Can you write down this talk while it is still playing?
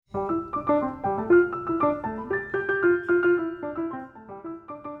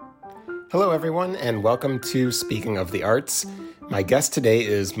Hello, everyone, and welcome to Speaking of the Arts. My guest today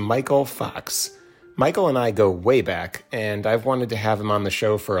is Michael Fox. Michael and I go way back, and I've wanted to have him on the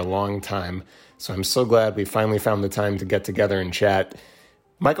show for a long time, so I'm so glad we finally found the time to get together and chat.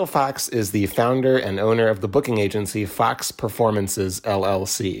 Michael Fox is the founder and owner of the booking agency Fox Performances,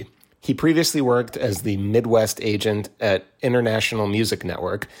 LLC. He previously worked as the Midwest agent at International Music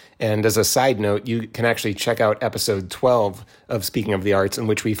Network. And as a side note, you can actually check out episode 12 of Speaking of the Arts, in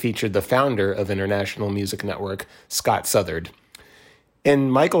which we featured the founder of International Music Network, Scott Southard.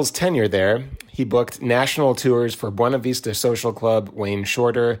 In Michael's tenure there, he booked national tours for Buena Vista Social Club, Wayne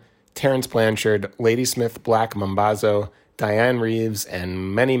Shorter, Terrence Blanchard, Ladysmith Black Mambazo, Diane Reeves,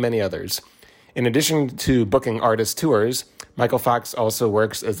 and many, many others. In addition to booking artist tours, Michael Fox also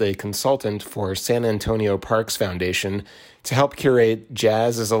works as a consultant for San Antonio Parks Foundation to help curate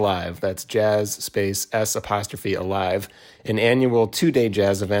Jazz is Alive, that's jazz space S apostrophe alive, an annual 2-day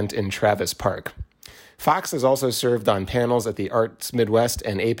jazz event in Travis Park. Fox has also served on panels at the Arts Midwest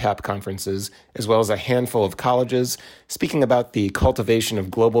and APAP conferences, as well as a handful of colleges, speaking about the cultivation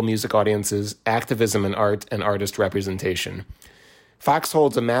of global music audiences, activism in art, and artist representation. Fox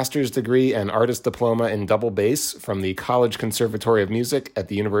holds a master's degree and artist diploma in double bass from the College Conservatory of Music at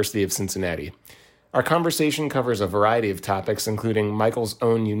the University of Cincinnati. Our conversation covers a variety of topics, including Michael's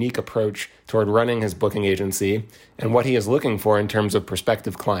own unique approach toward running his booking agency and what he is looking for in terms of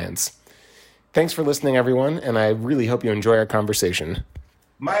prospective clients. Thanks for listening, everyone, and I really hope you enjoy our conversation.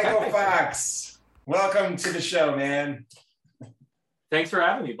 Michael Fox, welcome to the show, man. Thanks for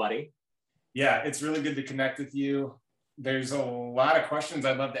having me, buddy. Yeah, it's really good to connect with you. There's a lot of questions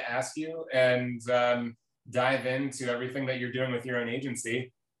I'd love to ask you and dive into everything that you're doing with your own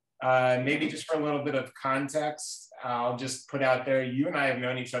agency. Maybe just for a little bit of context, I'll just put out there, you and I have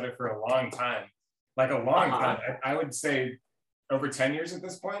known each other for a long time, like a long time. I would say over 10 years at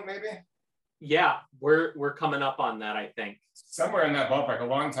this point, maybe? Yeah, we're coming up on that, I think. Somewhere in that ballpark, a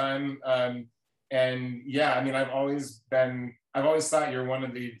long time. And yeah, I mean, I've always thought you're one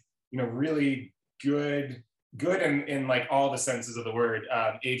of the, really good in like all the senses of the word,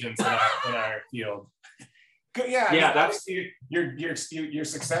 agents in our field. Good, yeah. Yeah, that's you're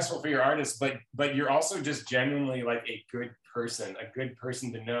successful for your artists, but you're also just genuinely like a good person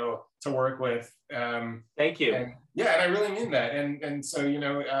to know, to work with. Thank you. And I really mean that. And so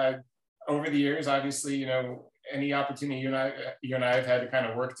over the years, obviously, any opportunity you and I have had to kind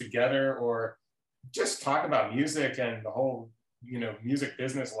of work together or just talk about music and the whole music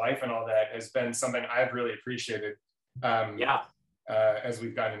business life and all that has been something I've really appreciated as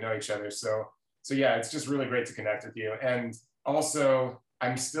we've gotten to know each other. So yeah, it's just really great to connect with you. And also,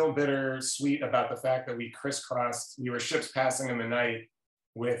 I'm still bittersweet about the fact that we crisscrossed, we were ships passing in the night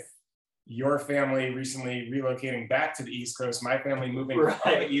with your family recently relocating back to the East Coast, my family moving from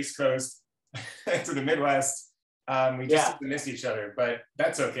the East Coast to the Midwest. We just miss each other, but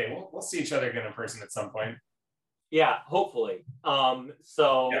that's okay. We'll see each other again in person at some point. Yeah, hopefully. And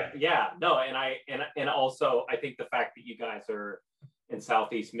also I think the fact that you guys are in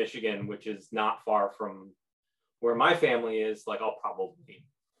Southeast Michigan, which is not far from where my family is, like I'll probably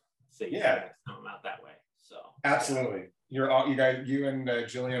see you next time I'm out that way. So absolutely, you and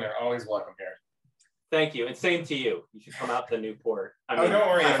Jillian are always welcome here. Thank you, and same to you. You should come out to Newport. Don't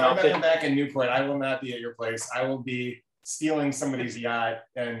worry. If I'm ever back in Newport, I will not be at your place. I will be stealing somebody's yacht,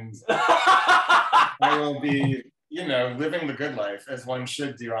 and I will be, living the good life as one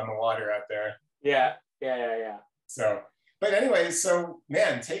should do on the water out there. Yeah. So, but anyway,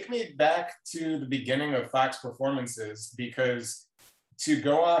 man, take me back to the beginning of Fox Performances, because to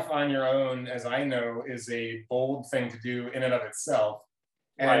go off on your own, as I know, is a bold thing to do in and of itself.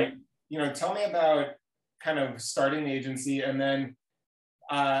 And, tell me about kind of starting the agency, and then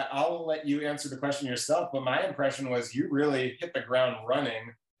I'll let you answer the question yourself. But my impression was you really hit the ground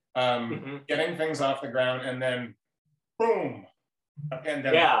running, getting things off the ground, and then boom, a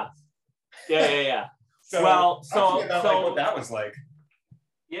pandemic. Yeah. So what that was like.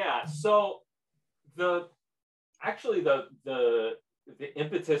 Yeah. So the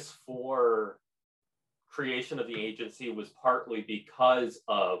impetus for creation of the agency was partly because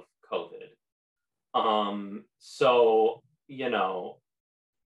of COVID. I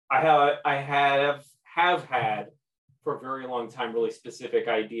have had for a very long time really specific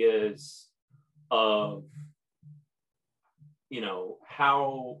ideas of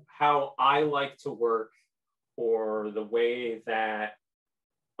how I like to work, or the way that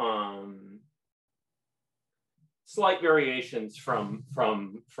slight variations from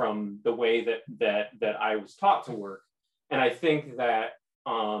the way that I was taught to work. And I think that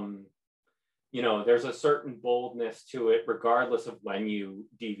you know, there's a certain boldness to it, regardless of when you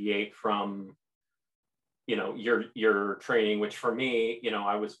deviate from, you know, your training, which for me, you know,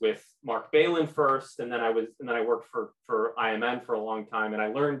 I was with Mark Balin first, and then I worked for IMN for a long time, and I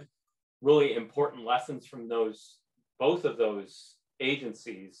learned really important lessons from both of those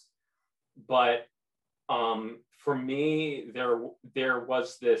agencies. But for me, there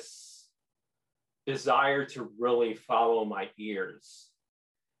was this desire to really follow my ears,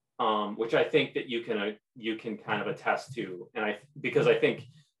 which I think that you can kind of attest to, and because I think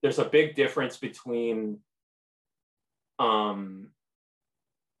there's a big difference between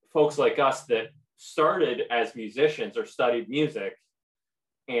folks like us that started as musicians or studied music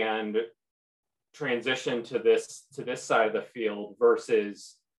and transitioned to this side of the field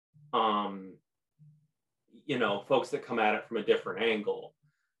versus you know, folks that come at it from a different angle.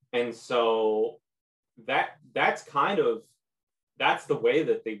 And so that's the way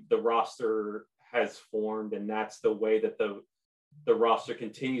that the roster has formed, and that's the way that the roster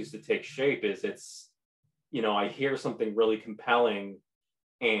continues to take shape. Is it's, you know, I hear something really compelling,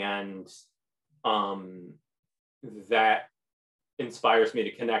 and that inspires me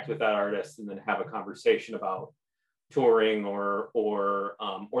to connect with that artist and then have a conversation about touring, or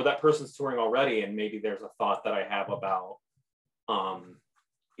that person's touring already, and maybe there's a thought that I have about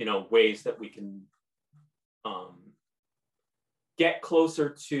you know, ways that we can get closer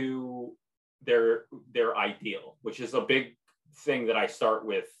to their ideal, which is a big thing that I start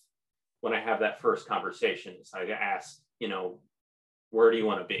with when I have that first conversation. Is I ask, you know, where do you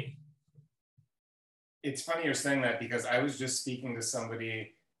want to be? It's funny you're saying that, because I was just speaking to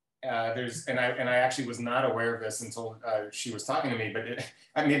somebody. And I actually was not aware of this until she was talking to me. But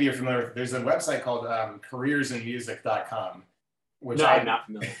maybe you're familiar with. There's a website called careersinmusic.com, which I'm not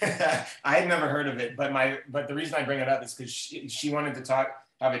familiar. I had never heard of it. But the reason I bring it up is because she wanted to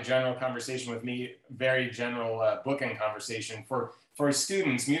have a general conversation with me, very general booking conversation for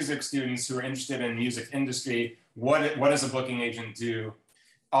students, music students who are interested in music industry. What does a booking agent do?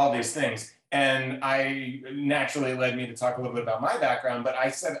 All these things. And I naturally led me to talk a little bit about my background, but I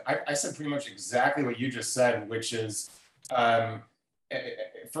said pretty much exactly what you just said, which is,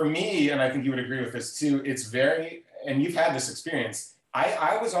 for me, and I think you would agree with this too, it's very, and you've had this experience,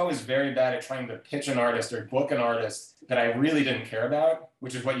 I was always very bad at trying to pitch an artist or book an artist that I really didn't care about,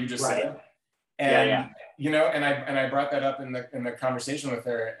 which is what you just said. And you know, and I brought that up in the conversation with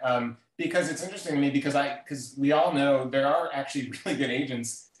her, because it's interesting to me, because we all know there are actually really good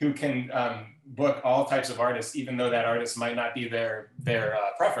agents who can book all types of artists, even though that artist might not be their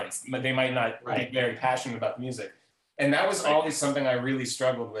preference, but they might not be very passionate about the music. And that was always something I really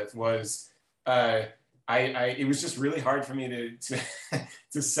struggled with. Was it was just really hard for me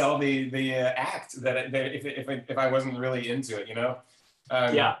to sell the act that if I wasn't really into it, you know.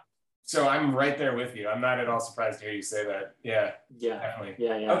 So I'm right there with you. I'm not at all surprised to hear you say that. Yeah, definitely.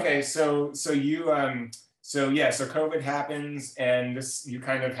 Yeah. Okay, so you so COVID happens, and you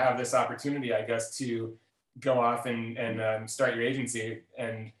kind of have this opportunity, I guess, to go off and start your agency.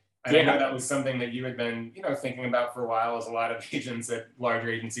 And I know that was something that you had been, you know, thinking about for a while, as a lot of agents at larger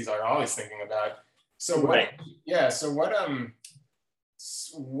agencies are always thinking about. So what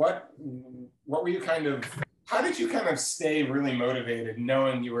were you kind of, how did you kind of stay really motivated,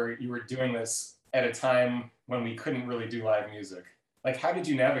 knowing you were doing this at a time when we couldn't really do live music? Like, how did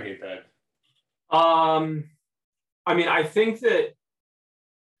you navigate that? I mean, I think that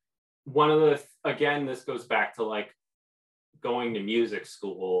one of again, this goes back to like going to music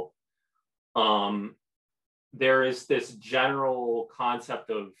school. There is this general concept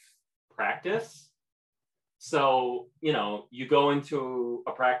of practice. So, you know, you go into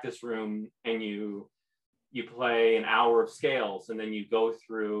a practice room and you play an hour of scales, and then you go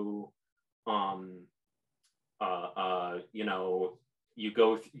through, you know, you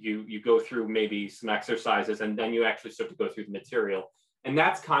go through maybe some exercises, and then you actually start to go through the material. And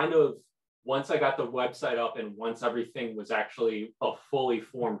that's kind of, once I got the website up and once everything was actually a fully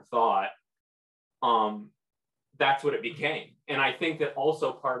formed thought, that's what it became. And I think that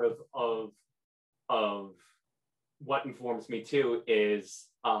also part of what informs me too is,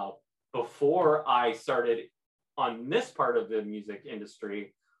 before I started on this part of the music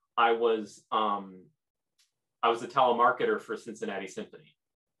industry, I was a telemarketer for Cincinnati Symphony.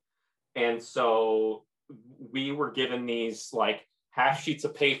 And so we were given these like half sheets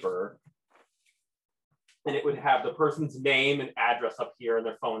of paper, and it would have the person's name and address up here and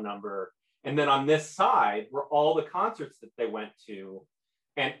their phone number. And then on this side were all the concerts that they went to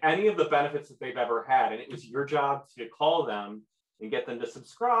and any of the benefits that they've ever had. And it was your job to call them and get them to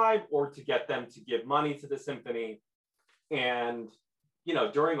subscribe, or to get them to give money to the symphony. And you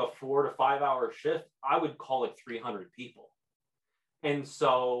know, during a 4 to 5 hour shift, I would call it 300 people. And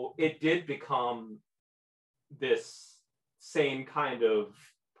so it did become this same kind of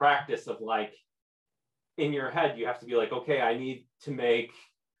practice of like, in your head, you have to be like, okay, I need to make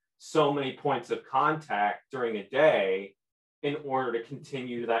so many points of contact during a day in order to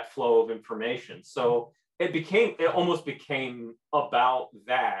continue that flow of information. So it almost became about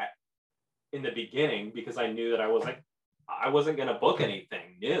that in the beginning, because I knew that I wasn't going to book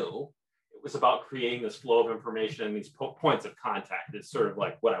anything new. It was about creating this flow of information and these points of contact is sort of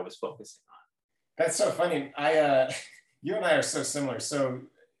like what I was focusing on. That's so funny. You and I are so similar. So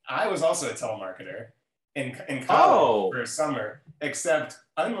I was also a telemarketer in college for a summer, except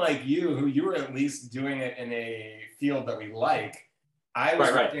unlike you, who you were at least doing it in a field that we like, I was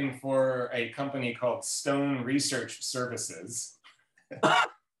working for a company called Stone Research Services.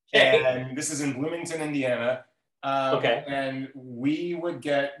 And this is in Bloomington, Indiana. And we would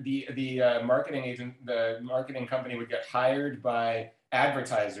get the marketing company would get hired by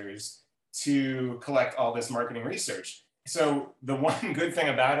advertisers to collect all this marketing research. So the one good thing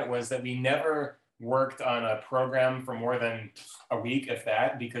about it was that we never worked on a program for more than a week, if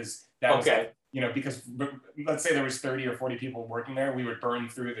that, because that was, you know, because let's say there was 30 or 40 people working there, we would burn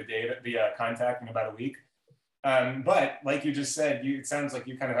through the contact in about a week. But like you just said, it sounds like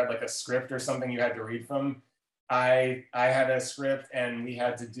you kind of had like a script or something you had to read from. I had a script, and we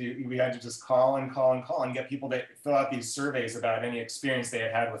had to just call and get people to fill out these surveys about any experience they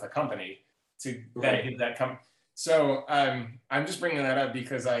had with a company to then give that company. So I'm just bringing that up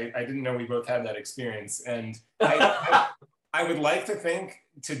because I didn't know we both had that experience. And I would like to think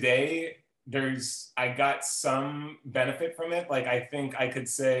today I got some benefit from it. Like, I think I could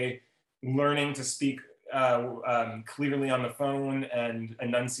say learning to speak clearly on the phone and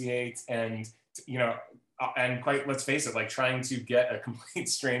enunciate, and, you know, and let's face it, like trying to get a complete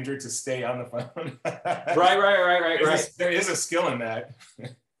stranger to stay on the phone. Right. There is a skill in that.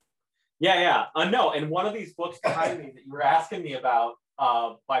 Yeah. No, and one of these books behind me that you were asking me about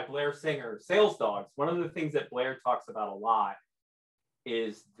by Blair Singer, Sales Dogs, one of the things that Blair talks about a lot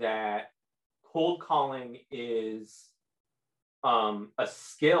is that cold calling is a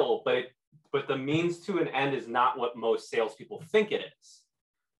skill, but the means to an end is not what most salespeople think it is.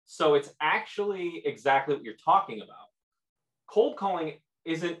 So it's actually exactly what you're talking about. Cold calling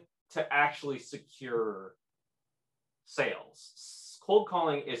isn't to actually secure sales. Cold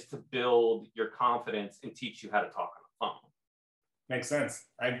calling is to build your confidence and teach you how to talk on the phone. Makes sense.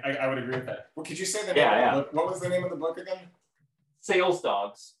 I would agree with that. Well, could you say the name of the book? What was the name of the book again? Sales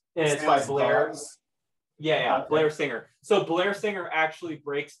Dogs. And it's by Blair. Dogs? Yeah. Okay. Blair Singer. So Blair Singer actually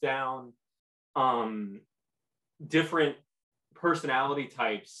breaks down different personality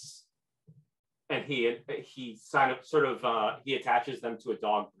types, and he attaches them to a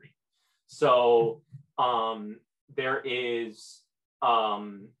dog breed. So there is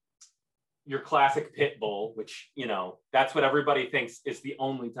your classic pit bull, which, you know, that's what everybody thinks is the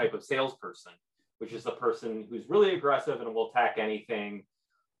only type of salesperson, which is the person who's really aggressive and will attack anything.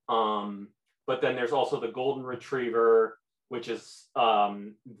 But then there's also the golden retriever, which is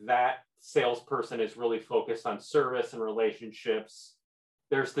that salesperson is really focused on service and relationships.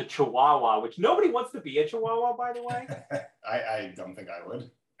 There's the Chihuahua, which nobody wants to be a Chihuahua, by the way. I don't think I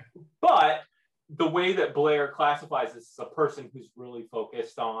would. But the way that Blair classifies this is a person who's really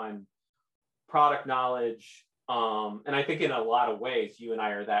focused on product knowledge. And I think in a lot of ways, you and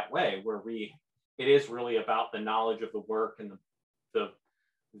I are that way, where it is really about the knowledge of the work and the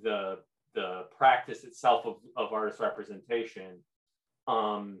practice itself of artist representation.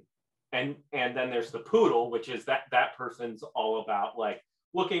 And then there's the poodle, which is that person's all about like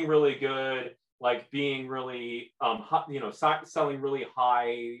looking really good, like being really, selling really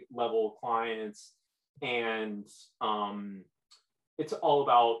high level clients. And it's all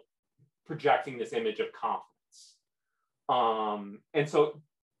about projecting this image of confidence. And so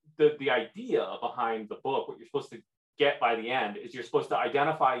the idea behind the book, what you're supposed to get by the end, is you're supposed to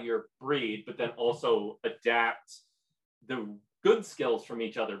identify your breed, but then also adapt the good skills from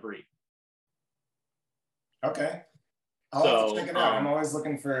each other breed. Okay. I'll have to check it out. I'm always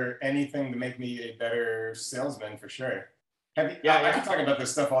looking for anything to make me a better salesman, for sure. I could talk about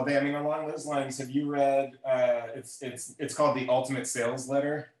this stuff all day. I mean, along those lines, have you read, it's called The Ultimate Sales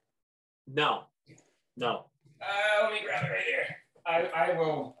Letter? No. Let me grab it right here.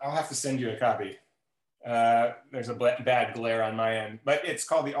 I'll have to send you a copy. There's a bad glare on my end, but it's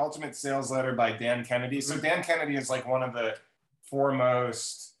called The Ultimate Sales Letter by Dan Kennedy. So Dan Kennedy is like one of the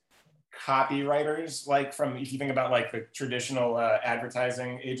foremost copywriters, like from, if you think about like the traditional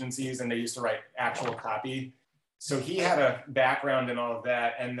advertising agencies, and they used to write actual copy. So he had a background in all of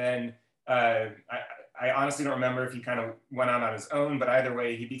that. And then I honestly don't remember if he kind of went out on his own, but either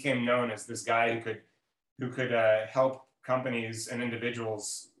way, he became known as this guy who could help companies and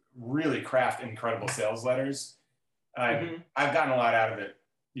individuals really craft incredible sales letters. I've gotten a lot out of it.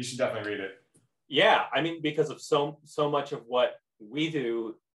 You should definitely read it. Yeah, I mean, because of so much of what we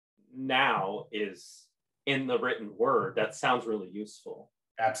do now is in the written word. That sounds really useful.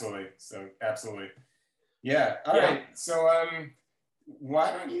 Absolutely. So absolutely. Yeah. All right. So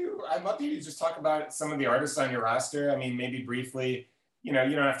why don't you, I'd love you to just talk about some of the artists on your roster. I mean, maybe briefly, you know,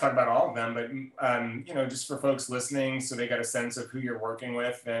 you don't have to talk about all of them, but you know, just for folks listening, so they got a sense of who you're working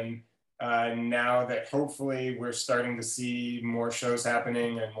with. And now that hopefully we're starting to see more shows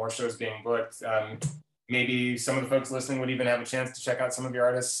happening and more shows being booked, maybe some of the folks listening would even have a chance to check out some of your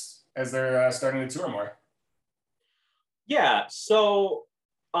artists as they're starting to tour more. Yeah. So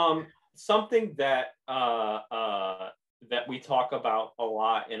something that that we talk about a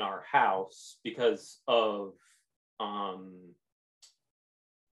lot in our house because of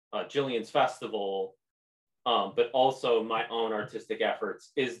Jillian's festival, but also my own artistic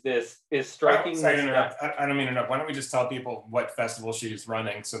efforts is striking. Sorry to interrupt. I don't mean to interrupt. Why don't we just tell people what festival she's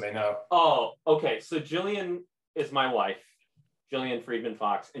running so they know? Oh, okay. So Jillian is my wife, Jillian Friedman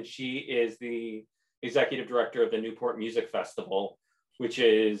Fox, and she is the executive director of the Newport Music Festival, which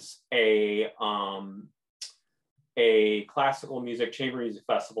is a classical music, chamber music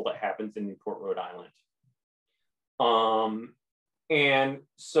festival that happens in Newport, Rhode Island. And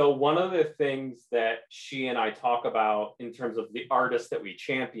so one of the things that she and I talk about in terms of the artists that we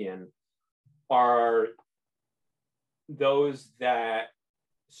champion are those that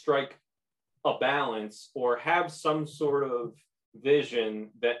strike a balance or have some sort of vision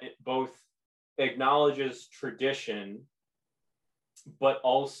that it both acknowledges tradition, but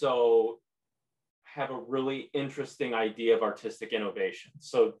also have a really interesting idea of artistic innovation.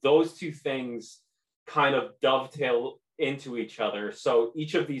 So those two things kind of dovetail into each other. So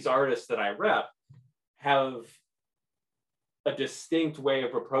each of these artists that I rep have a distinct way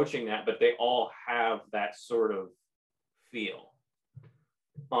of approaching that, but they all have that sort of feel.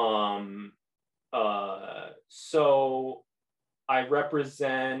 So I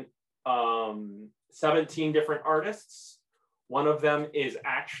represent 17 different artists. One of them is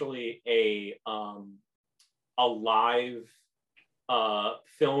actually a live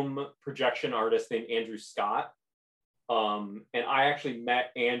film projection artist named Andrew Scott. And I actually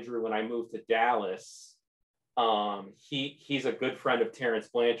met Andrew when I moved to Dallas. He's a good friend of Terrence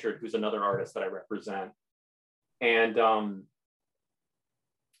Blanchard, who's another artist that I represent. And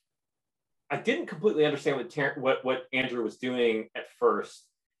I didn't completely understand what Andrew was doing at first.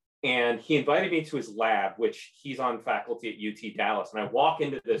 And he invited me to his lab, which he's on faculty at UT Dallas. And I walk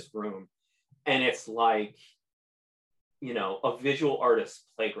into this room and it's like, you know, a visual artist's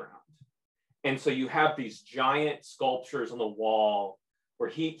playground. And so you have these giant sculptures on the wall where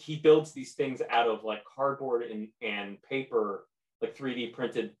he builds these things out of like cardboard and paper, like 3D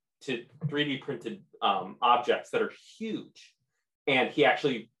printed objects that are huge. And he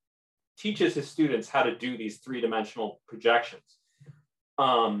actually teaches his students how to do these three-dimensional projections.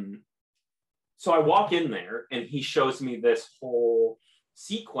 So I walk in there and he shows me this whole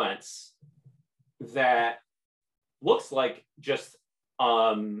sequence that looks like just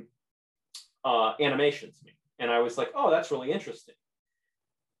animation to me. And I was like, oh, that's really interesting.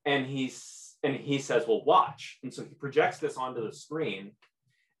 And he says, well, watch. And so he projects this onto the screen.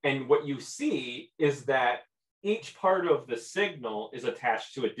 And what you see is that each part of the signal is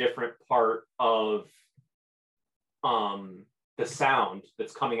attached to a different part of the sound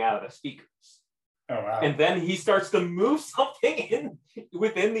that's coming out of the speakers. Oh, wow. And then he starts to move something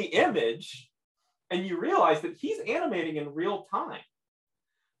within the image, and you realize that he's animating in real time.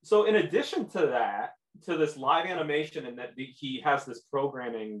 So in addition to that, to this live animation, and that he has this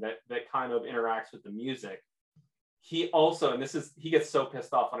programming that kind of interacts with the music, he also, and he gets so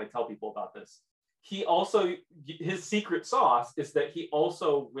pissed off when I tell people about this, his secret sauce is that he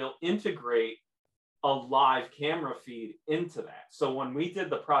also will integrate a live camera feed into that. So when we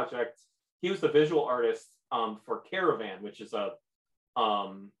did the project, he was the visual artist for Caravan, which is a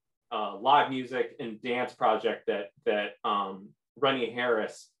live music and dance project that Rennie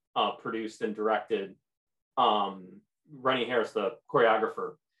Harris produced and directed. Rennie Harris, the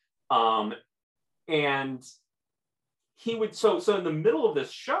choreographer, and he would so in the middle of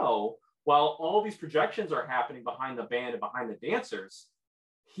this show, while all these projections are happening behind the band and behind the dancers,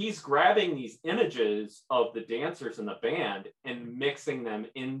 he's grabbing these images of the dancers and the band and mixing them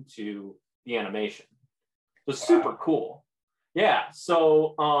into the animation. So super cool. Yeah.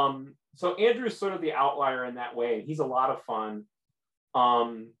 So so Andrew's sort of the outlier in that way, and he's a lot of fun.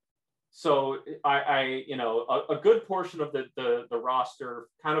 So I you know, a good portion of the roster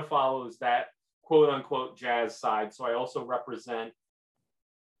kind of follows that quote unquote jazz side. So I also represent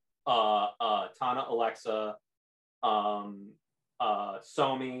Tana Alexa, Somi,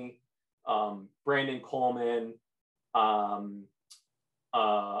 Brandon Coleman,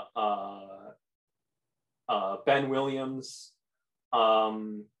 Ben Williams.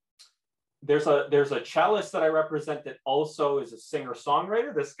 There's a cellist that I represent that also is a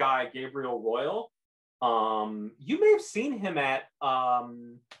singer-songwriter. This guy, Gabriel Royal. You may have seen him at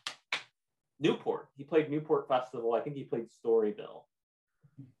Newport. He played Newport Festival. I think he played Storyville.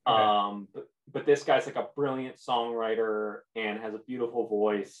 Okay. But this guy's like a brilliant songwriter and has a beautiful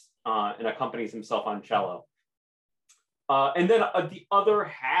voice and accompanies himself on cello. And then the other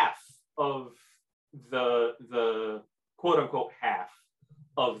half of the quote unquote half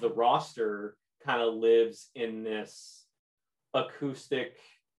of the roster kind of lives in this acoustic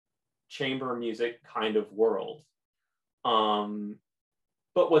chamber music kind of world.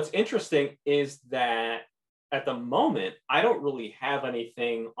 But what's interesting is that at the moment, I don't really have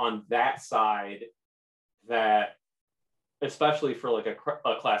anything on that side that, especially for like a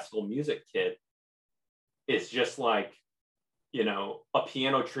classical music kid, it's just like, you know, a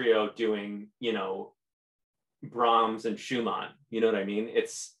piano trio doing, you know, Brahms and Schumann, you know what I mean?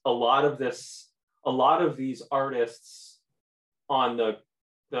 It's a lot of these artists on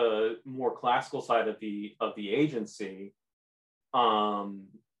the more classical side of the agency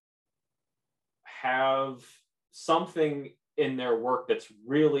have something in their work that's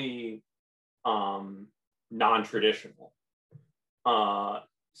really non-traditional.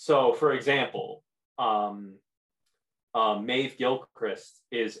 So for example, Maeve Gilchrist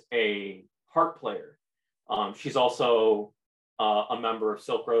is a harp player. She's also a member of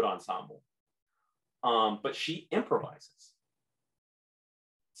Silk Road Ensemble, but she improvises.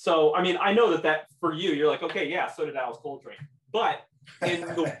 So, I mean, I know that for you, you're like, okay, yeah, so did Alice Coltrane. But in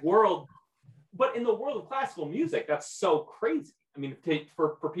the world of classical music, that's so crazy. I mean,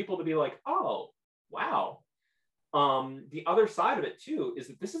 for people to be like, oh, wow. The other side of it too is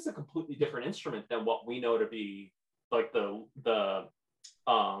that this is a completely different instrument than what we know to be like the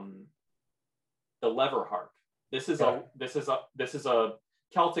lever harp. This is a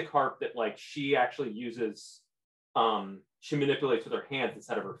Celtic harp that like she actually uses. She manipulates with her hands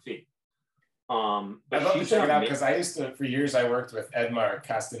instead of her feet. I'd love to check it out because for years I worked with Edmar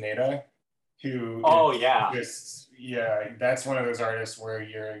Castaneda, who that's one of those artists where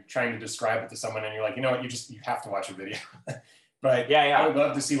you're trying to describe it to someone and you're like, you know what, you have to watch a video. But I would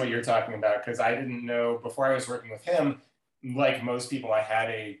love to see what you're talking about because I didn't know before I was working with him. Like most people, I had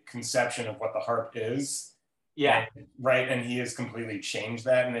a conception of what the harp is. Yeah. And he has completely changed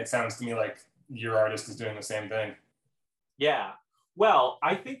that. And it sounds to me like your artist is doing the same thing. Yeah. Well,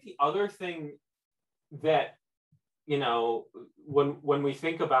 I think the other thing that, you know, when we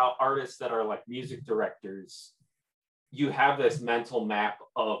think about artists that are like music directors, you have this mental map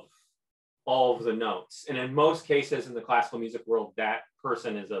of all of the notes. And in most cases in the classical music world, that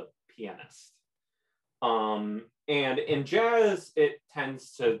person is a pianist. And in jazz, it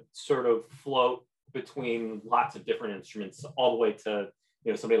tends to sort of float between lots of different instruments, all the way to,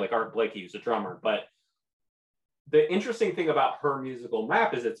 you know, somebody like Art Blakey, who's a drummer. But the interesting thing about her musical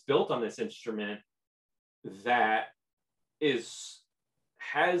map is it's built on this instrument that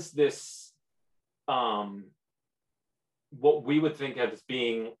has this what we would think of as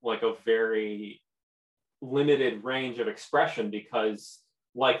being like a very limited range of expression, because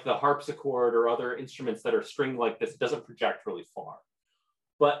like the harpsichord or other instruments that are stringed like this, it doesn't project really far.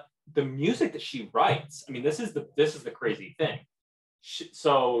 But the music that she writes, I mean, this is the crazy thing.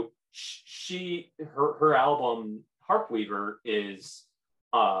 Her album Harp Weaver is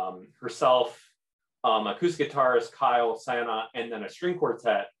herself, acoustic guitarist Kyle Sana, and then a string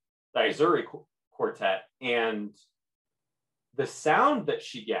quartet, the Izuri Quartet. And the sound that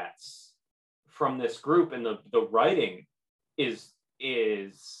she gets from this group and the writing is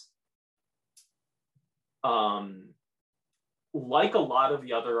like a lot of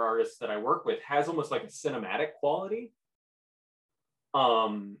the other artists that I work with, has almost like a cinematic quality.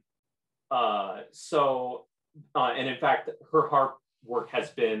 And in fact, her harp work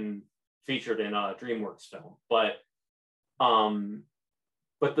has been featured in a DreamWorks film. But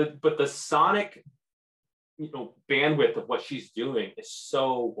the sonic, you know, bandwidth of what she's doing is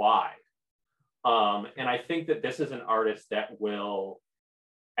so wide. And I think that this is an artist that will,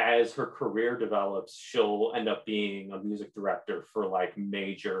 as her career develops, she'll end up being a music director for like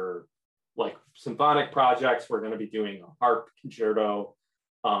major, like symphonic projects. We're going to be doing a harp concerto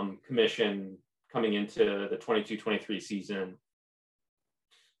commission coming into the 22-23 season.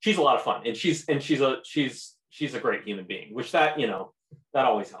 She's a lot of fun, and she's a great human being, which that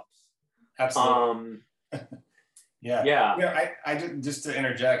always helps. Absolutely. Yeah. I just to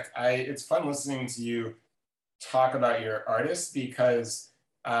interject, it's fun listening to you talk about your artists, because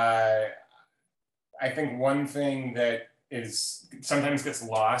I think one thing that is sometimes gets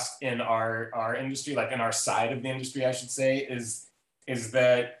lost in our industry, like in our side of the industry, I should say, is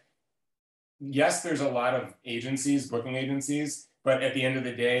that yes, there's a lot of agencies, booking agencies, but at the end of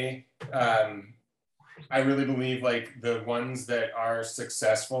the day, I really believe like the ones that are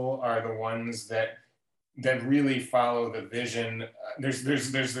successful are the ones that really follow the vision. There's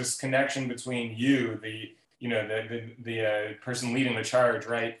this connection between you, the person leading the charge,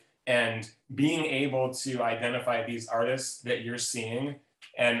 right, and being able to identify these artists that you're seeing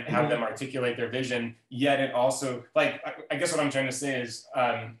and have them articulate their vision. Yet it also, like, I guess what I'm trying to say is,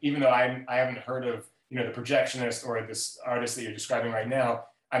 even though I haven't heard of the Projectionist or this artist that you're describing right now,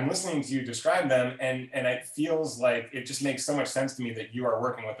 I'm listening to you describe them, and it feels like it just makes so much sense to me that you are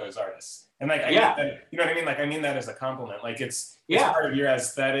working with those artists. And like, you know what I mean? Like, I mean that as a compliment. Like, it's part of your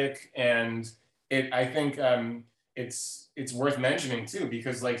aesthetic, and I think it's worth mentioning too,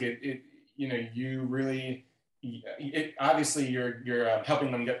 because like you really, obviously you're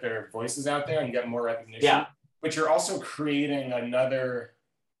helping them get their voices out there and get more recognition, but you're also creating another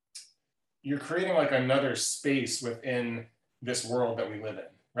space within this world that we live in,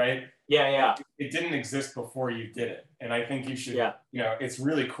 right? It didn't exist before you did it, and I think you should. It's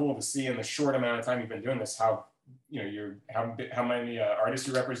really cool to see in the short amount of time you've been doing this how how many artists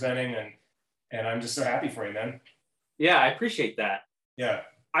you're representing, and I'm just so happy for you, man. Yeah, I appreciate that. Yeah,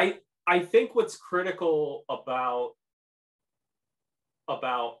 I think what's critical about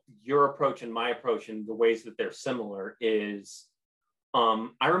your approach and my approach and the ways that they're similar is,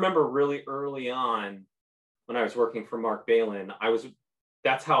 I remember really early on when I was working for Mark Balin,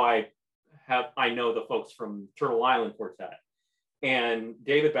 that's how I know the folks from Turtle Island Quartet. And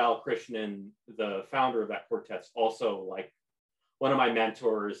David Balakrishnan, the founder of that quartet's also like one of my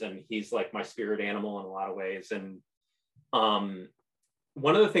mentors, and he's like my spirit animal in a lot of ways. And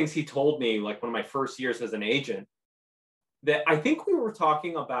one of the things he told me, like one of my first years as an agent, that I think we were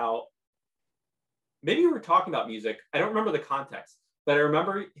talking about, maybe we were talking about music. I don't remember the context, but I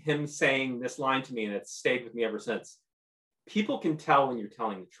remember him saying this line to me, and it's stayed with me ever since. People can tell when you're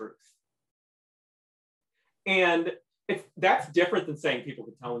telling the truth. And that's different than saying people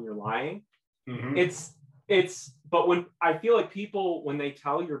can tell when you're lying. But when I feel like people, when they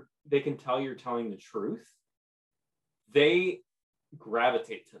can tell you're telling the truth, they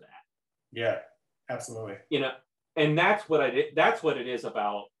gravitate to that. Yeah, absolutely. And that's what it is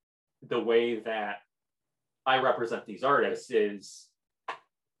about the way that I represent these artists is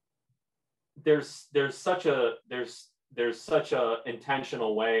there's such a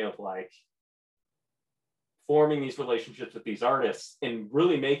intentional way of like forming these relationships with these artists and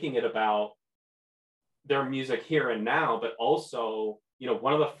really making it about their music here and now, but also,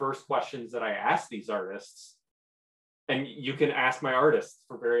 one of the first questions that I ask these artists, and you can ask my artists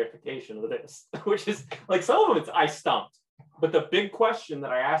for verification of this, which is like some of them I stumped, but the big question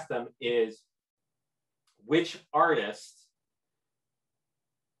that I ask them is, which artist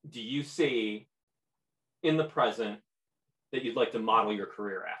do you see in the present that you'd like to model your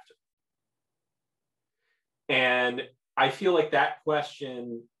career after? And I feel like that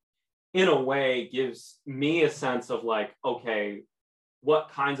question, in a way, gives me a sense of like, okay, what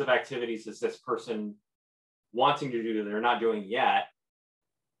kinds of activities is this person wanting to do that they're not doing yet?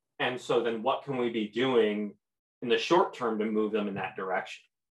 And so then what can we be doing in the short term to move them in that direction?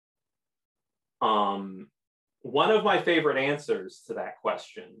 One of my favorite answers to that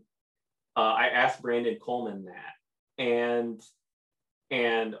question, I asked Brandon Coleman that. And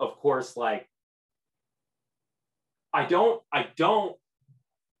of course, like, I don't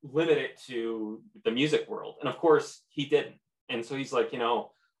limit it to the music world. And of course he didn't. And so he's like,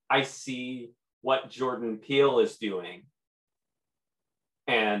 I see what Jordan Peele is doing.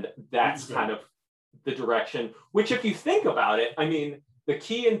 And that's kind of the direction, which if you think about it, I mean, the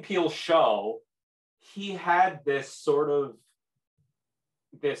Key and Peele show, he had this sort of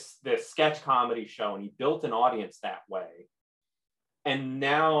this sketch comedy show, and he built an audience that way. And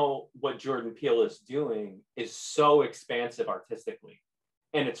now what Jordan Peele is doing is so expansive artistically.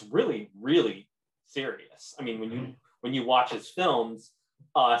 And it's really, really serious. I mean, when you watch his films,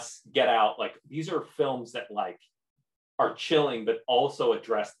 Us, Get Out, like these are films that like are chilling, but also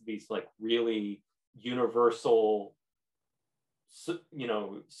address these like really universal,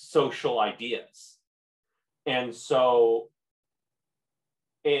 social ideas. And so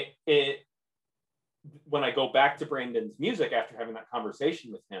it when I go back to Brandon's music after having that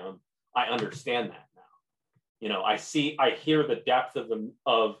conversation with him, I understand that now. You know, I hear the depth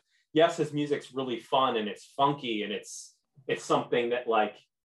of yes, his music's really fun and it's funky and it's something that, like,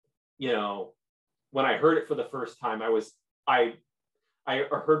 you know, when I heard it for the first time, I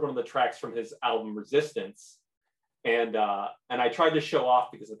heard one of the tracks from his album Resistance, and I tried to show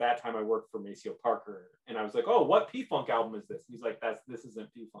off because at that time I worked for Maceo Parker, and I was like, "Oh, what P-Funk album is this?" And he's like, "This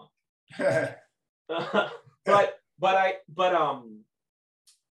isn't P-Funk."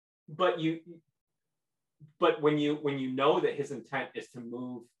 but when you know that his intent is to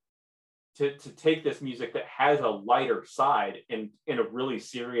move to take this music that has a lighter side and in a really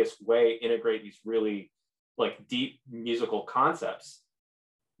serious way integrate these really, like, deep musical concepts,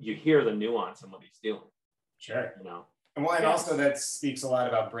 you hear the nuance in what he's doing. Sure. You know. Well, and also that speaks a lot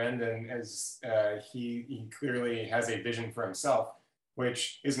about Brendan, as he clearly has a vision for himself,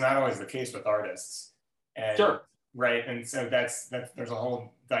 which is not always the case with artists. And, sure. Right. And so that's there's a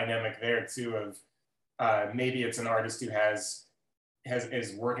whole dynamic there too of maybe it's an artist who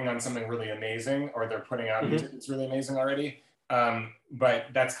is working on something really amazing, or they're putting out music that's really amazing already. But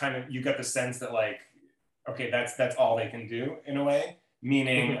that's kind of, you get the sense that, like, okay, that's all they can do in a way,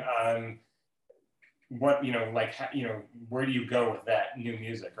 meaning what, you know, like, you know, where do you go with that new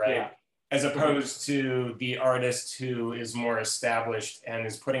music, right? Yeah. As opposed to the artist who is more established and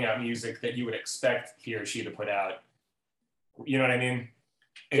is putting out music that you would expect he or she to put out. You know what I mean?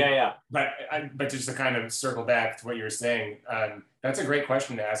 Yeah. But just to kind of circle back to what you were saying, that's a great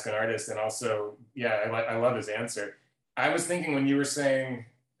question to ask an artist. And also, yeah, I love his answer. I was thinking when you were saying,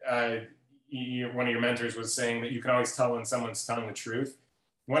 one of your mentors was saying that you can always tell when someone's telling the truth.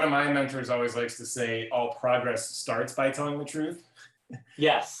 One of my mentors always likes to say, all progress starts by telling the truth.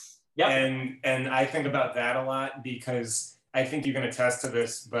 Yes. Yep. And I think about that a lot, because I think you can attest to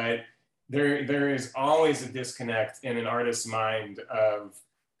this, but there is always a disconnect in an artist's mind of,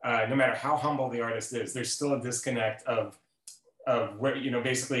 no matter how humble the artist is, there's still a disconnect of where, you know,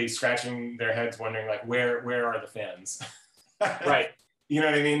 basically scratching their heads wondering, like, where are the fans? Right. You know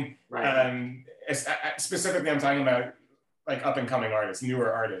what I mean? Right. Specifically, I'm talking about, like, up and coming artists,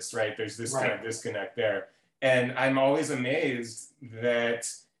 newer artists, right? There's this kind of disconnect there. And I'm always amazed that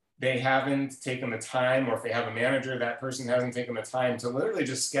they haven't taken the time, or if they have a manager, that person hasn't taken the time to literally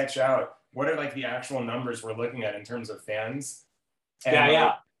just sketch out what are, like, the actual numbers we're looking at in terms of fans.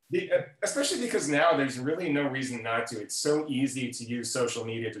 And, especially because now there's really no reason not to. It's so easy to use social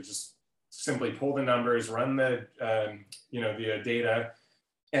media to just simply pull the numbers, run the, the data.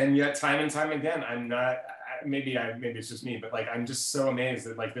 And yet time and time again, maybe it's just me, but, like, I'm just so amazed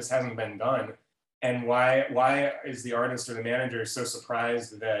that, like, this hasn't been done. And why is the artist or the manager so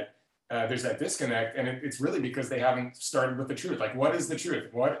surprised that there's that disconnect? And it's really because they haven't started with the truth. Like, what is the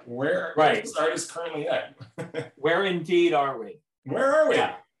truth? Where is this artist currently at? Where indeed are we? Where are we?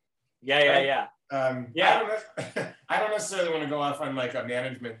 Yeah. I don't necessarily want to go off on, like, a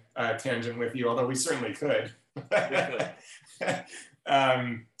management tangent with you, although we certainly could. I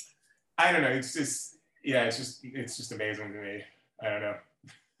don't know. It's just amazing to me. I don't know.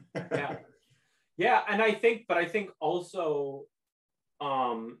 Yeah, and I think also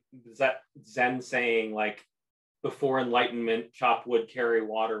that Zen saying, like, before enlightenment, chop wood, carry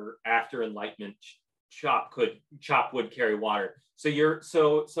water. After enlightenment, chop wood, carry water.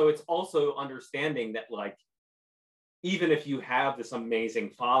 So it's also understanding that, like, even if you have this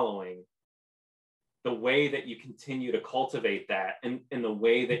amazing following, the way that you continue to cultivate that and the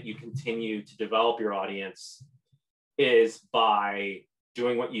way that you continue to develop your audience is by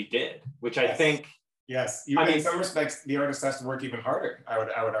doing what you did, which I think. Yes. In some respects, the artist has to work even harder, I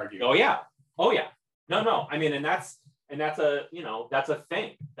would argue. Oh yeah. No. I mean, and that's a, you know, that's a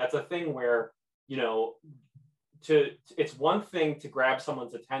thing. That's a thing where, you know, it's one thing to grab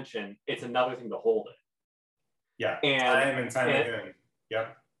someone's attention. It's another thing to hold it. Yeah. Time and time again.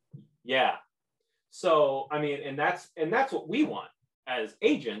 Yep. Yeah. So, I mean, and that's what we want as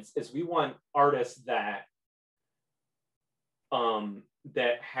agents, is we want artists that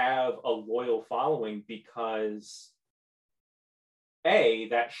have a loyal following, because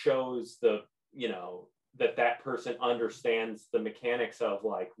that shows that person understands the mechanics of,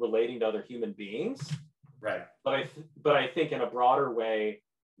 like, relating to other human beings. Right. But I think in a broader way,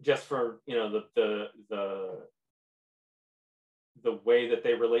 just for, you know, the way that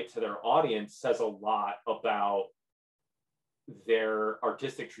they relate to their audience says a lot about their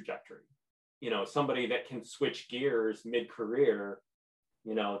artistic trajectory. You know, somebody that can switch gears mid-career,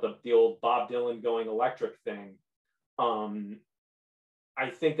 you know, the old Bob Dylan going electric thing, I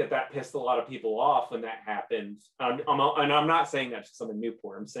think that pissed a lot of people off when that happened. And I'm not saying that because I'm in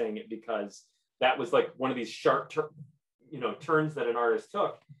Newport. I'm saying it because that was like one of these sharp, turns that an artist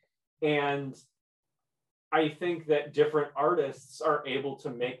took. And I think that different artists are able to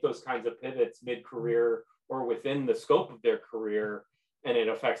make those kinds of pivots mid-career or within the scope of their career, and it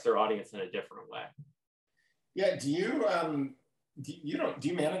affects their audience in a different way. Yeah. Do you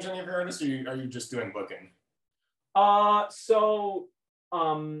manage any of your artists, or are you just doing booking? I'm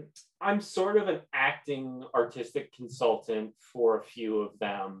sort of an acting artistic consultant for a few of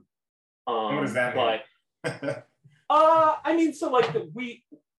them. What does that mean? I mean, so like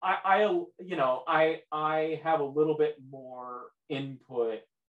I have a little bit more input.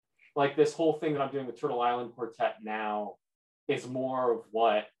 Like this whole thing that I'm doing with Turtle Island Quartet now is more of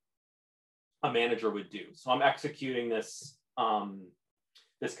what a manager would do. So I'm executing this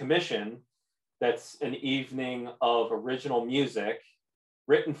this commission that's an evening of original music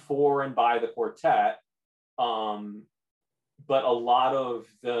written for and by the quartet, but a lot of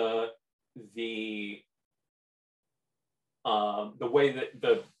the way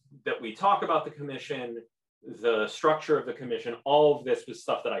that we talk about the commission, the structure of the commission, all of this was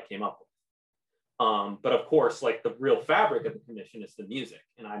stuff that I came up with. But of course, like the real fabric of the commission is the music,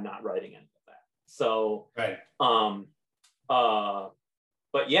 and I'm not writing any of that. So, right.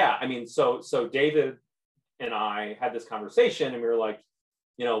 But yeah, I mean, so David and I had this conversation, and we were like,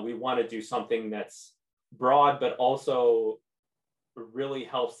 we want to do something that's broad, but also really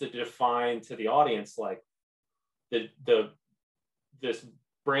helps to define to the audience like this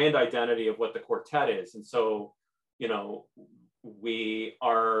brand identity of what the quartet is. And so, we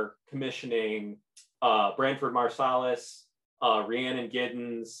are commissioning Branford Marsalis, Rhiannon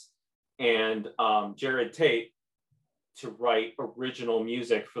Giddens, and Jared Tate to write original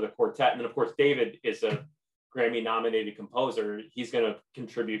music for the quartet. And then of course, David is a Grammy nominated composer. He's going to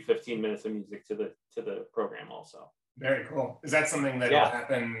contribute 15 minutes of music to the program also. Very cool. Is that something that will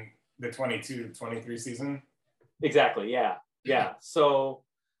happen the 22-23 season? Exactly. Yeah. Yeah. So,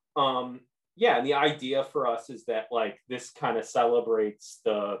 and the idea for us is that like this kind of celebrates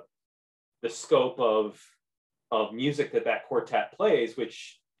the scope of music that quartet plays,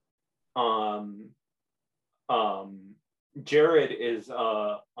 which Jared is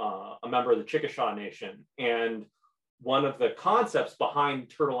a member of the Chickasaw Nation, and one of the concepts behind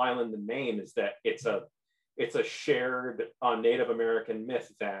Turtle Island, the name, is that it's a shared Native American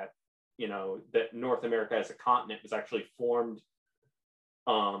myth that that North America as a continent was actually formed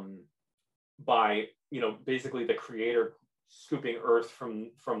by basically the creator scooping earth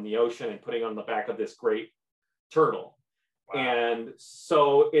from the ocean and putting on the back of this great turtle. Wow. And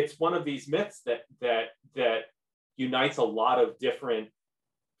so it's one of these myths that unites a lot of different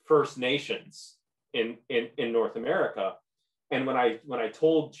First Nations in North America. And when I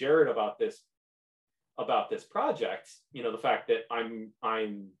told Jared about this project, the fact that I'm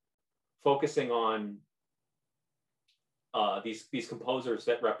focusing on these composers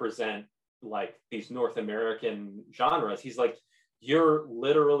that represent like these North American genres, he's like, you're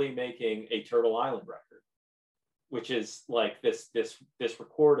literally making a Turtle Island record, which is like this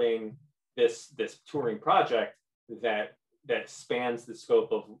recording, this touring project that spans the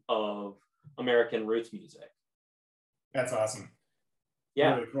scope of American roots music. That's awesome.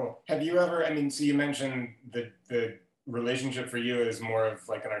 Yeah. Really cool. Have you ever, so you mentioned the relationship for you is more of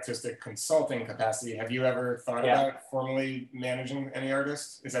like an artistic consulting capacity. Have you ever thought about formally managing any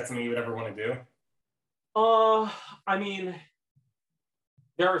artists? Is that something you would ever want to do?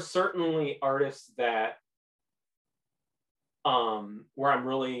 There are certainly artists that where I'm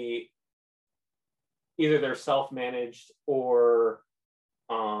really either they're self-managed or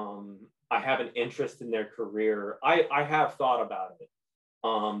I have an interest in their career. I have thought about it.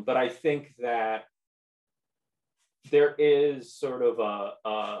 But I think that there is sort of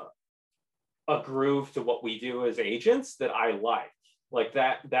a groove to what we do as agents that I like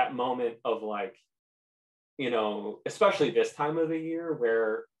that moment of like, especially this time of the year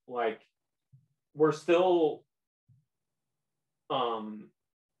where like we're still,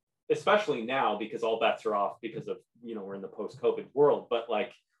 especially now because all bets are off because of, we're in the post-COVID world, but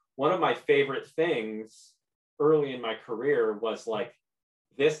like one of my favorite things early in my career was like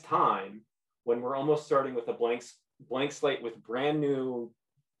this time when we're almost starting with a blank slate with brand new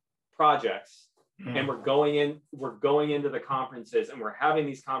projects, and we're going into the conferences and we're having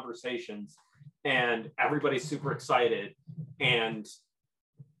these conversations and everybody's super excited and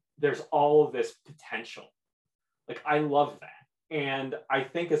there's all of this potential. Like I love that. And I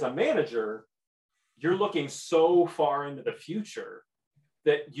think as a manager, you're looking so far into the future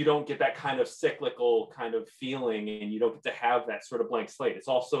that you don't get that kind of cyclical kind of feeling, and you don't get to have that sort of blank slate. It's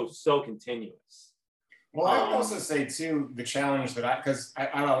also so continuous. Well, I would also say too, the challenge that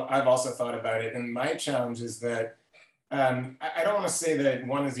I've also thought about it, and my challenge is that I don't want to say that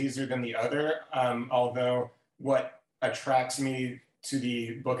one is easier than the other, although what attracts me to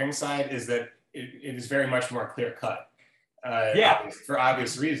the booking side is that it is very much more clear cut, for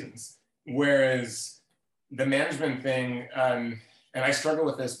obvious reasons. Whereas the management thing, and I struggle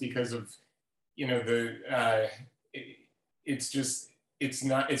with this because of,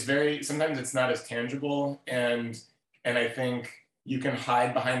 sometimes it's not as tangible, and I think you can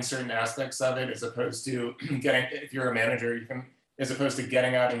hide behind certain aspects of it as opposed to if you're a manager, as opposed to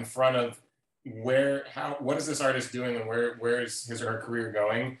getting out in front of what is this artist doing, and where is his or her career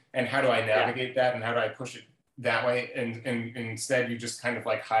going, and how do I navigate that, and how do I push it that way, and instead you just kind of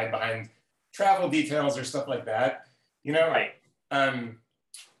like hide behind travel details or stuff like that, Right.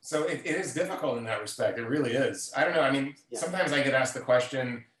 So it is difficult in that respect. It really is. I don't know. I mean, sometimes I get asked the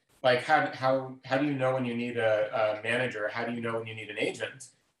question, like, how do you know when you need a manager? How do you know when you need an agent?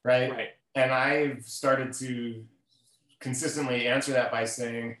 Right. And I've started to consistently answer that by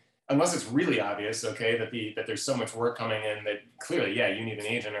saying, unless it's really obvious, okay, that there's so much work coming in that clearly, you need an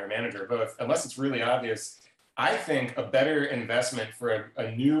agent or a manager, both. Unless it's really obvious, I think a better investment for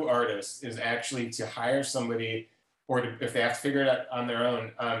a new artist is actually to hire somebody, or if they have to figure it out on their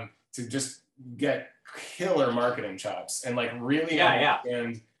own, to just get killer marketing chops and like really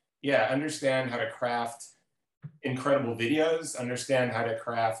understand how to craft incredible videos, understand how to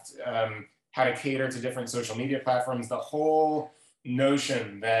craft, how to cater to different social media platforms. The whole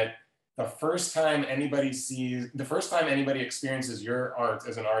notion that the first time anybody experiences your art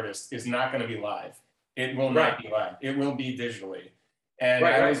as an artist is not going to be live. It will not be live. It will be digitally. And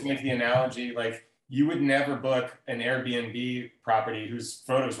I always make the analogy, like, you would never book an Airbnb property whose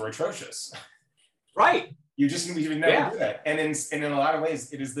photos were atrocious. Right. You would never do that. And in a lot of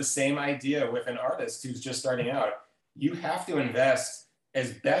ways, it is the same idea with an artist who's just starting out. You have to invest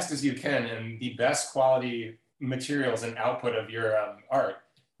as best as you can in the best quality materials and output of your art,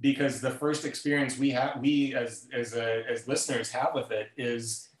 because the first experience we as listeners have with it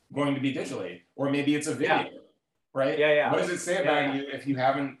is going to be digitally, or maybe it's a video. Right? What does it say about you if you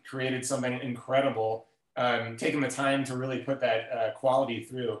haven't created something incredible, taken the time to really put that quality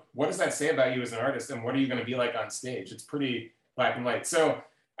through? What does that say about you as an artist, and what are you going to be like on stage? It's pretty black and white. So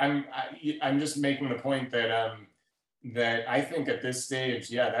I'm just making the point that that I think at this stage,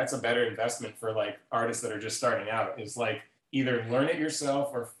 that's a better investment for like artists that are just starting out, is like either learn it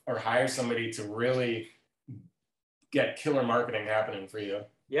yourself or hire somebody to really get killer marketing happening for you.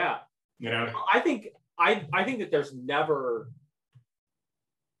 Yeah. I think that there's never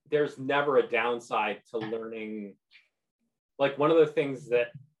a downside to learning. Like, one of the things that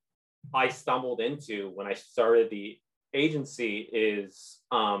I stumbled into when I started the agency is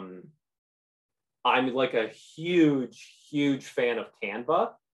I'm like a huge fan of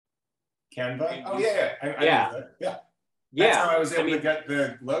Canva. Canva? Oh yeah. That's how I was able to get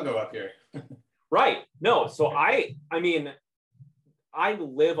the logo up here. Right. No, so I mean, I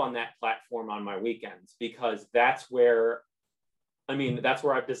live on that platform on my weekends, because that's where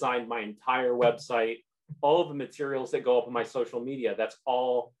I've designed my entire website, all of the materials that go up on my social media. That's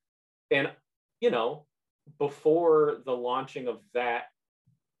all. And, before the launching of that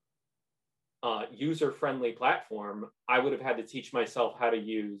user-friendly platform, I would have had to teach myself how to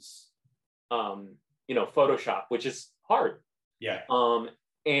use, Photoshop, which is hard. Yeah.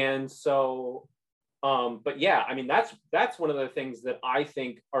 And so, but that's one of the things that I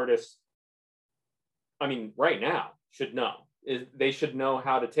think artists, right now should know, is they should know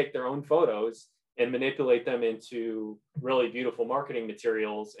how to take their own photos and manipulate them into really beautiful marketing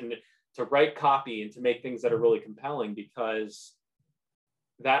materials, and to write copy and to make things that are really compelling, because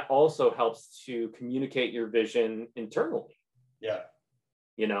that also helps to communicate your vision internally. Yeah.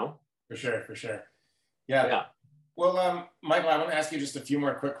 For sure. Yeah. Well, Michael, I want to ask you just a few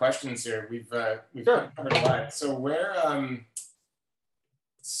more quick questions here. We've Sure. covered a lot. So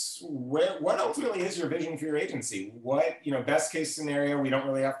what ultimately is your vision for your agency? What, best case scenario, we don't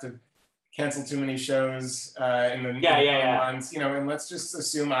really have to cancel too many shows in the months, and let's just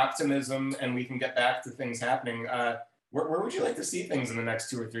assume optimism and we can get back to things happening. Where would you like to see things in the next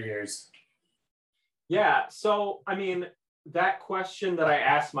 2 or 3 years? Yeah. So, that question that I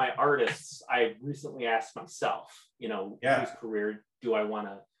asked my artists, I recently asked myself, whose career do I want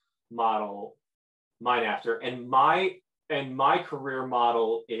to model mine after? And my career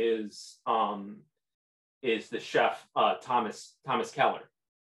model is the chef Thomas Keller.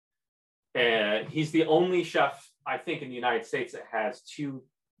 And he's the only chef I think in the United States, it has two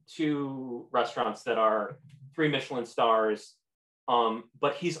restaurants that are 3 Michelin stars.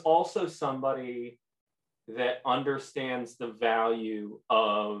 But he's also somebody that understands the value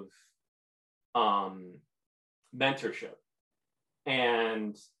of mentorship.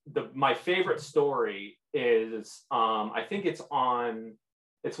 And my favorite story is, I think it's one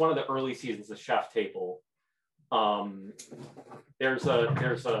of the early seasons of Chef Table. There's a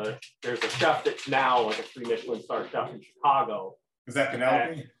chef that's now like a 3 Michelin star chef in Chicago. Is that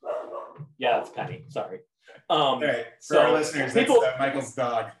Penelope? Yeah, it's Penny. Sorry. Right. For our listeners, that's Michael's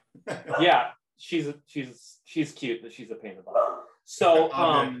dog. Yeah, she's cute, but she's a pain in the butt. So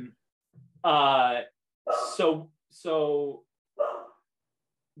so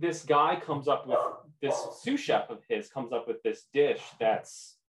this guy comes up with this sous chef of his comes up with this dish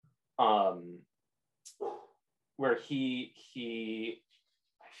that's where he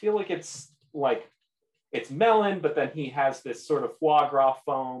I feel like it's melon, but then he has this sort of foie gras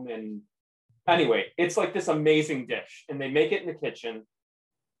foam, and anyway, it's like this amazing dish, and they make it in the kitchen,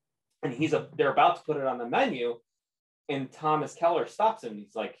 and they're about to put it on the menu, and Thomas Keller stops him.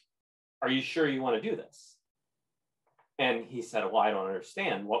 He's like, "Are you sure you want to do this?" And he said, "Well, I don't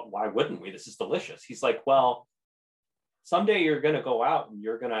understand. Why wouldn't we? This is delicious." He's like, "Well, someday you're going to go out and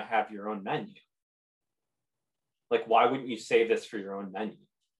you're going to have your own menu. Like, why wouldn't you save this for your own menu?"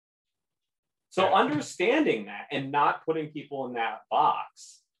 So understanding that and not putting people in that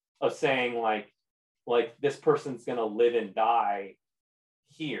box of saying like this person's going to live and die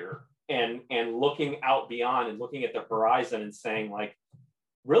here, and looking out beyond and looking at the horizon and saying like,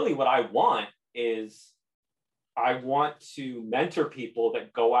 really what I want is I want to mentor people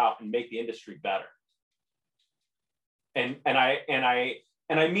that go out and make the industry better. And I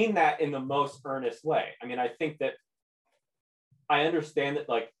mean that in the most earnest way. I mean, I think that I understand that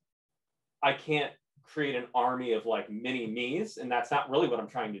like I can't create an army of like mini me's, and that's not really what I'm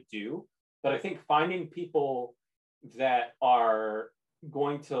trying to do. But I think finding people that are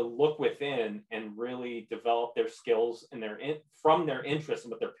going to look within and really develop their skills and from their interests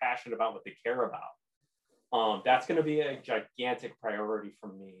and what they're passionate about, what they care about, that's going to be a gigantic priority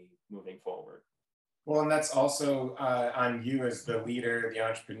for me moving forward. Well, and that's also on you as the leader, the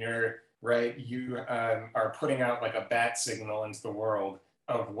entrepreneur, right? You are putting out like a bat signal into the world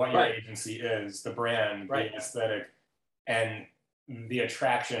of what your agency is, the brand, the aesthetic, and the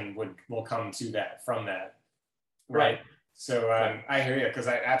attraction will come to that from that. Right. So I hear you, because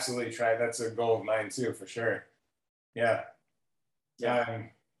I absolutely tried. That's a goal of mine too, for sure. Yeah. Well,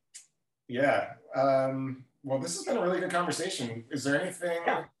 this has been a really good conversation. Is there anything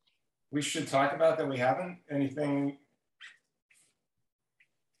we should talk about that we haven't? Anything?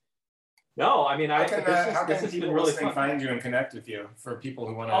 No, I mean, how can this has people been really fun. Find you and connect with you for people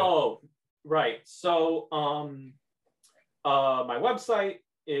who want to? Oh, right. So my website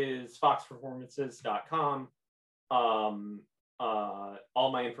is foxperformances.com.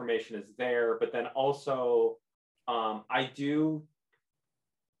 All my information is there, but then also I do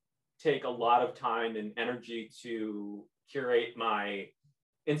take a lot of time and energy to curate my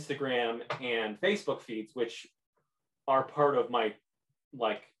Instagram and Facebook feeds, which are part of my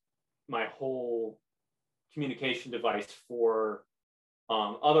whole communication device for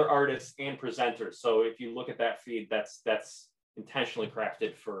other artists and presenters. So if you look at that feed, that's intentionally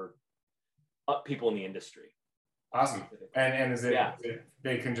crafted for people in the industry. Awesome. And is it,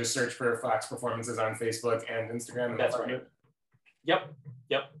 they can just search for Fox Performances on Facebook and Instagram? And that's right. Yep.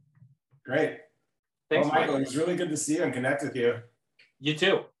 Great. Thanks, Michael. It was really good to see you and connect with you. You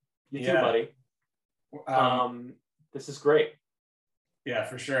too. You too, buddy. This is great. Yeah,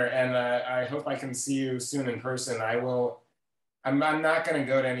 for sure. And I hope I can see you soon in person. I'm not going to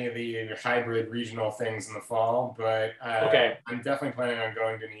go to any of the hybrid regional things in the fall, but I'm definitely planning on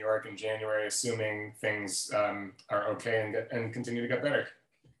going to New York in January, assuming things are okay and continue to get better.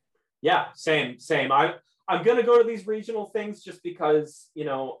 Yeah, same. I'm going to go to these regional things just because,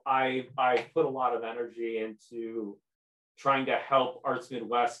 I put a lot of energy into trying to help Arts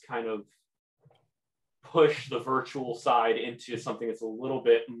Midwest kind of push the virtual side into something that's a little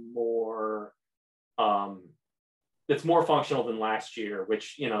bit more that's more functional than last year,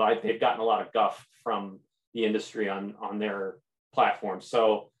 which they've gotten a lot of guff from the industry on their platform.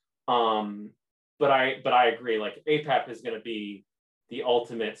 So but I agree, like APAP is going to be the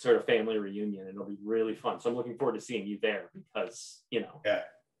ultimate sort of family reunion, and it'll be really fun. So I'm looking forward to seeing you there because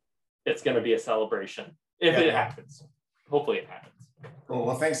it's going to be a celebration if it happens. Hopefully it happens. Cool.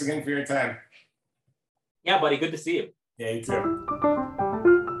 Well, thanks again for your time. Yeah, buddy. Good to see you. Yeah, you too.